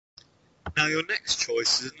Now, your next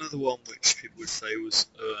choice is another one which people would say was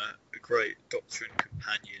a great doctor and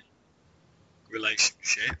companion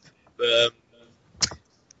relationship, but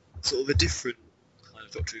sort of a different kind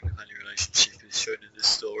of doctor and companion relationship is shown in this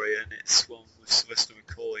story, and it's one with Sylvester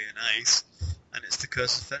McCoy and Ace, and it's the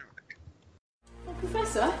Curse of Fenric. Oh,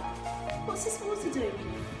 Professor, what's this water doing?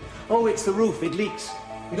 Oh, it's the roof. It leaks.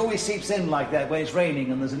 It always seeps in like that when it's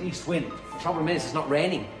raining and there's an east wind. The problem is, it's not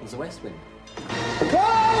raining. There's a west wind.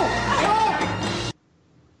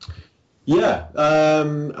 Yeah,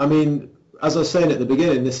 I mean, as I was saying at the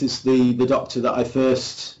beginning, this is the Doctor that I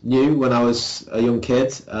first knew when I was a young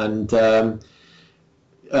kid, and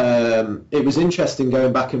it was interesting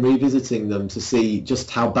going back and revisiting them to see just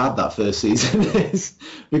how bad that first season is,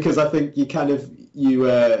 because I think you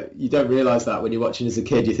don't realise that when you're watching as a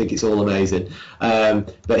kid. You think it's all amazing,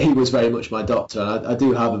 but he was very much my Doctor, and I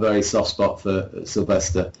do have a very soft spot for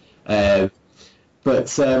Sylvester.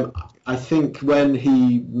 But I think when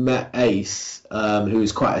he met Ace, who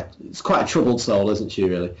is quite a troubled soul, isn't she,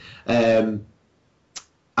 really?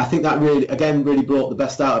 I think that really brought the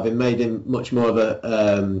best out of him, made him much more of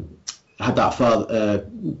had that father,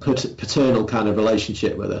 paternal kind of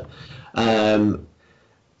relationship with her.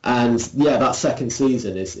 And yeah, that second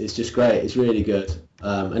season is just great. It's really good.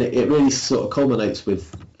 And it really sort of culminates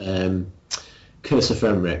with Curse of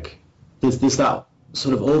Fenric. There's that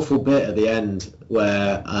sort of awful bit at the end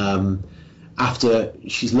where after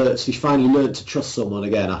she finally learned to trust someone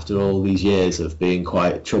again after all these years of being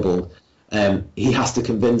quite troubled, he has to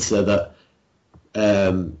convince her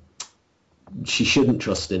that she shouldn't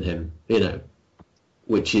trust in him,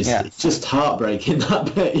 which is it's just heartbreaking,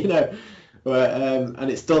 that bit, and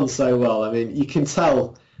it's done so well. I mean, you can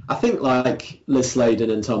tell, I think, like Liz Sladen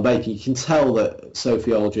and Tom Baker, you can tell that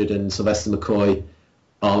Sophie Aldred and Sylvester McCoy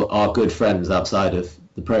are good friends outside of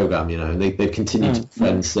the programme, and they've continued to be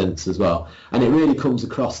friends since as well. And it really comes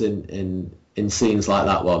across in scenes like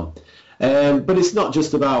that one. But it's not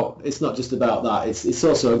just about that. It's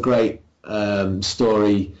also a great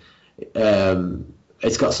story.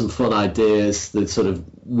 It's got some fun ideas. The sort of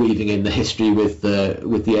weaving in the history with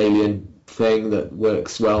the alien thing that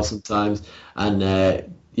works well sometimes. And I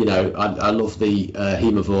love the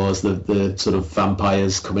hemovores, the sort of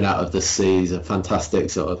vampires coming out of the seas. A fantastic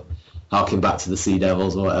sort of harking back to the Sea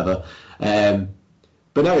Devils or whatever.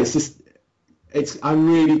 But no, I'm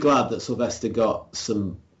really glad that Sylvester got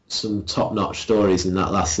some top-notch stories in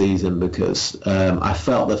that last season, because I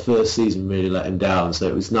felt the first season really let him down, so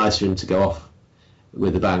it was nice for him to go off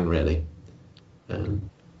with a bang, really. And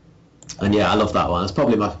yeah, I love that one. It's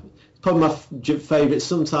probably my favourite,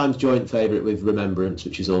 sometimes joint favourite with Remembrance,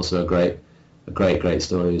 which is also a great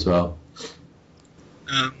story as well.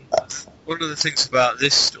 One of the things about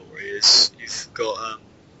this story is you've got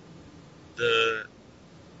the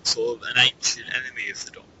sort of an ancient enemy of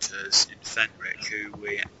the Doctor's in Fenric, who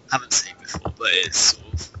we haven't seen before, but it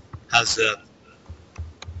sort of has a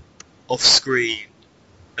off-screen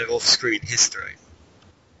history.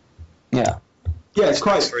 Yeah, it's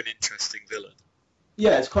quite for an interesting villain.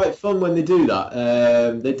 Yeah, it's quite fun when they do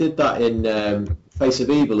that. They did that in Face of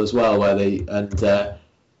Evil as well, where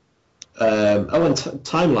and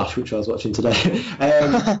Time Lash, which I was watching today.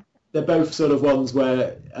 They're both sort of ones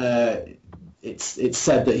where it's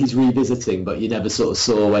said that he's revisiting, but you never sort of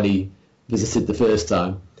saw when he visited the first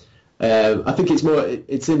time. I think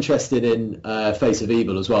it's interesting in Face of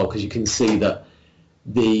Evil as well, because you can see that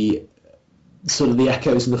the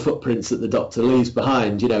echoes and the footprints that the Doctor leaves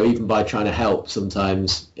behind, even by trying to help,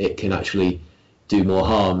 sometimes it can actually do more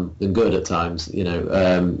harm than good at times,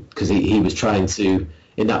 because he was trying to,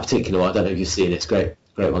 in that particular one, I don't know if you've seen it, it's great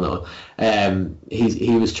one, that one.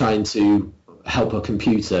 He was trying to help a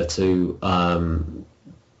computer to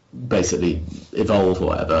basically evolve or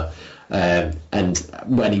whatever, and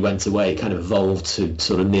when he went away, it kind of evolved to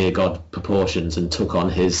sort of near God proportions and took on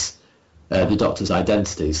the Doctor's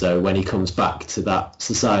identity. So when he comes back to that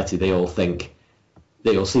society, they all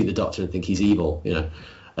see the Doctor and think he's evil,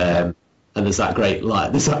 and there's that great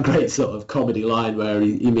sort of comedy line where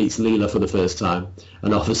he meets Leela for the first time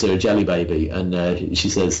and offers her a jelly baby, and she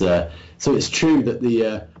says, so it's true that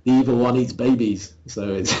the evil one eats babies.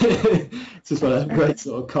 So it's it's just one of those great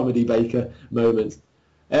sort of comedy Baker moments.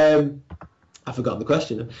 I've forgotten the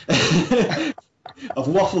question. I've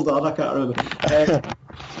waffled on, I can't remember.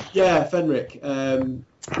 Yeah, Fenric.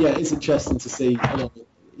 It's interesting to see,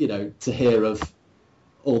 to hear of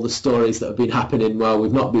all the stories that have been happening while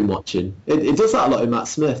we've not been watching. It does that a lot in Matt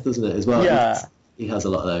Smith, doesn't it, as well? Yeah. He has a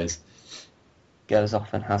lot of those. Goes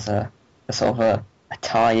off and has a sort of a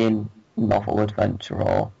tie-in novel adventure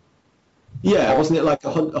or Yeah, wasn't it like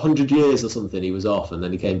 100 years or something? He was off, and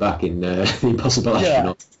then he came back in The Impossible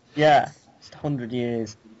Astronaut. Yeah, just 100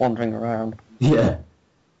 years wandering around. Yeah.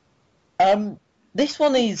 This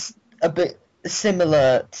one is a bit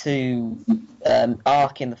similar to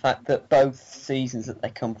Ark in the fact that both seasons that they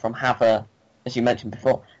come from have a, as you mentioned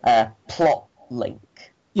before, a plot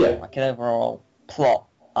link. Yeah. Like an overall plot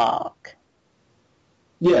arc.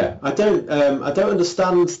 Yeah, I don't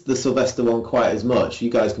understand the Sylvester one quite as much.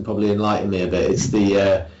 You guys can probably enlighten me a bit. It's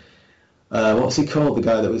the what's he called? The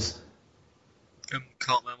guy that was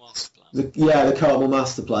Cartmel Master Plan. the Cartmel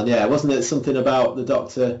Master Plan. Yeah, wasn't it something about the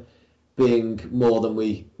Doctor being more than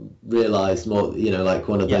we realised? More, like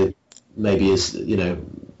one of the maybe as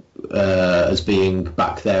as being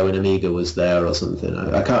back there when Omega was there or something.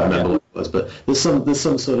 I can't remember what it was, but there's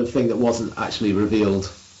some sort of thing that wasn't actually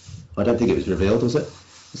revealed. I don't think it was revealed, was it?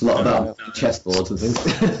 There's a lot about chessboards and things.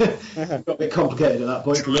 Got a bit complicated at that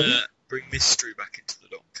point. Trying to bring mystery back into the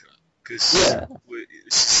Doctor, because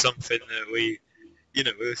it's something that we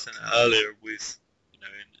were saying earlier with,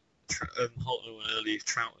 in Holton and early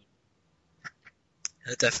Troughton.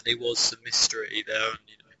 There definitely was some mystery there, and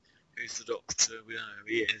who's the Doctor? We don't know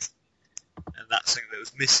who he is, and that's something that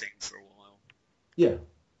was missing for a while. Yeah.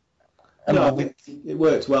 No, I think it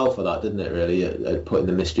worked well for that, didn't it, really, at putting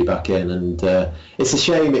the mystery back in. And it's a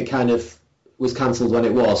shame it kind of was cancelled when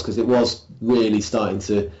it was, because it was really starting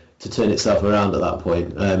to turn itself around at that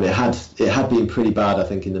point. It had been pretty bad, I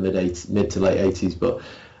think, in the mid to late 80s, but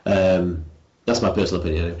that's my personal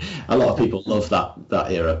opinion. A lot of people love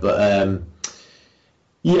that era. But,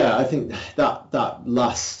 I think that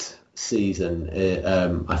last season,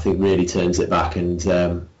 I think, really turns it back. And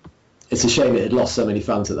it's a shame it had lost so many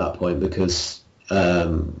fans at that point, because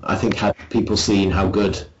I think had people seen how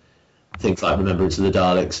good things like Remembrance of the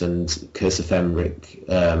Daleks and Curse of Fenric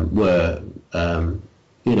were,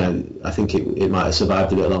 I think it might have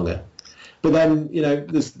survived a bit longer. But then,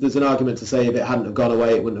 there's an argument to say if it hadn't have gone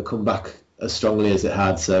away, it wouldn't have come back as strongly as it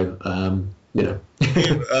had. So,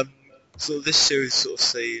 So this series sort of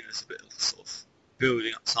seen as a bit of sort of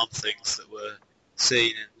building up some things that were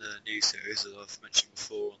seen in the new series, as I've mentioned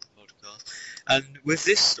before on the podcast. And with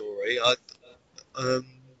this story,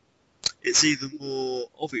 it's even more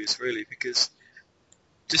obvious, really, because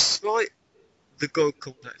despite the God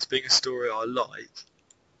Complex being a story I like,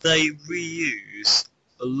 they reuse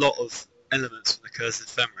a lot of elements from the Curse of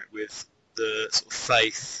Fenric, with the sort of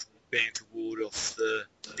faith being to ward off the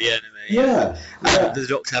enemy, and the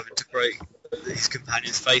Doctor having to break his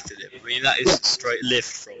companion's faith in him. I mean, that is a straight lift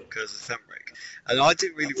from Curse of Fenric, and I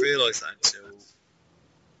didn't really realise that until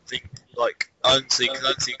I hadn't seen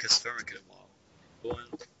Curse of Fenric in a while.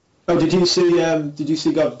 Oh, did you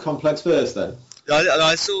see God Complex first then?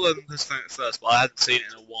 I saw Curse of Fenric first, but I hadn't seen it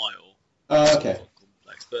in a while. Oh, okay.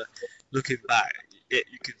 Complex, but looking back,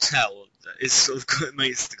 you can tell that it's sort of it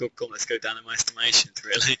makes the God Complex go down in my estimation,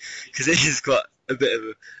 really, because it is quite a bit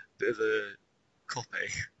of a copy.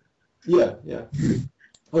 Yeah.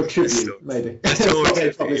 Or tribute, maybe.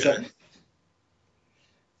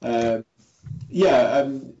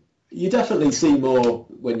 You definitely see more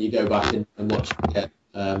when you go back and watch it again.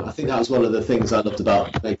 I think that was one of the things I loved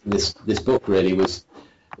about making this book, really, was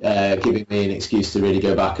giving me an excuse to really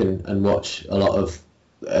go back and watch a lot of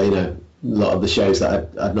the shows that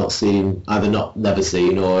I'd not seen, either never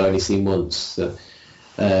seen or only seen once. So,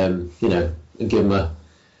 and give them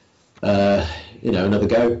another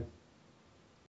go.